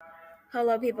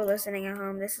Hello, people listening at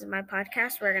home. This is my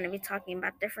podcast. We're going to be talking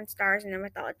about different stars and their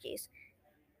mythologies.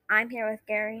 I'm here with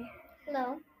Gary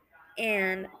Hello.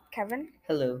 and Kevin,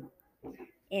 Hello.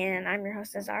 and I'm your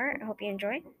host, Azar. I hope you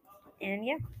enjoy. And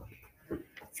yeah,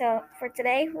 so for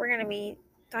today, we're going to be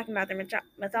talking about their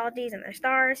mythologies and their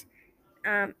stars.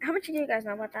 How much do you guys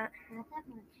know about that? Not that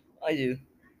much. I do.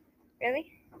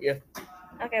 Really? Yeah.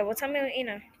 Okay, well, tell me what you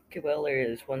know. Okay, well, there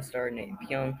is one star named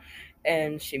Pyong,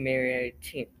 and she married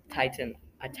Titan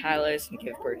Attalus and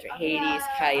gave birth to Hades,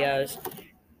 Chaos,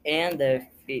 and the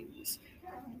Phoebes.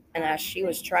 And as she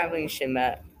was traveling, she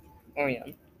met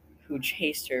Orion, who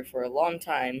chased her for a long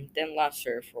time, then lost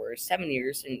her for 7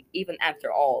 years, and even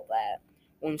after all of that,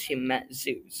 when she met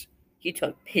Zeus, he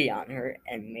took pity on her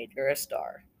and made her a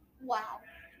star. Wow.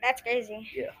 That's crazy.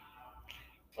 Yeah.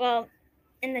 Well,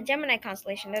 in the Gemini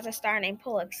constellation, there's a star named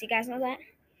Pollux. You guys know that?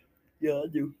 Yeah, I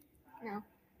do. No.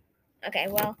 Okay,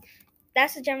 well,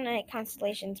 that's the Gemini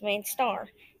constellation's main star.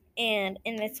 And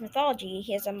in its mythology,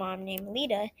 he has a mom named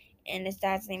Leda, and his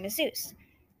dad's name is Zeus,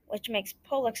 which makes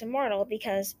Pollux immortal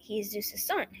because he's Zeus's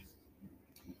son.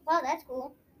 Wow, that's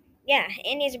cool. Yeah,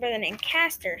 and he has a brother named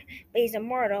Castor, but he's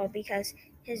immortal because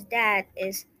his dad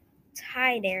is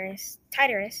Tityrus.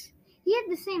 He had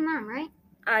the same mom, right?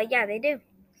 Yeah, they do.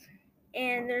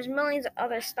 And there's millions of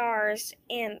other stars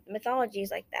and mythologies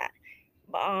like that.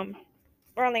 But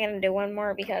we're only going to do one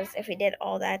more because if we did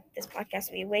all that, this podcast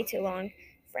would be way too long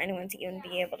for anyone to even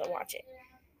be able to watch it.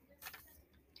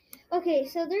 Okay,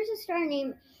 so there's a star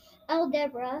named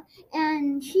Aldebaran,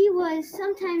 and she was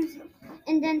sometimes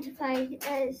identified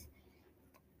as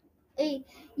a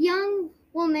young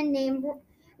woman named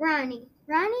Rani.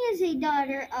 Rani is a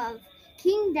daughter of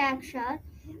King Daksha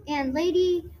and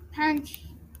Lady Panchi,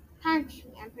 I'm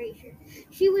pretty sure.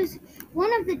 She was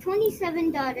one of the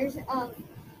 27 daughters of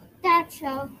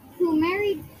Daksha who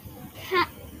married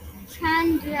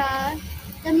Chandra,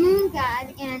 the moon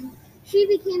god, and she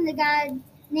became the god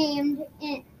named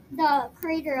in the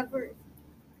creator of Earth.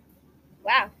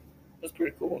 Wow. That's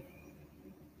pretty cool.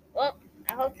 Well,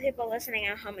 I hope the people listening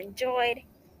at home enjoyed,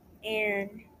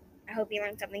 and I hope you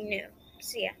learned something new.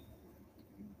 See ya.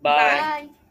 Bye. Bye.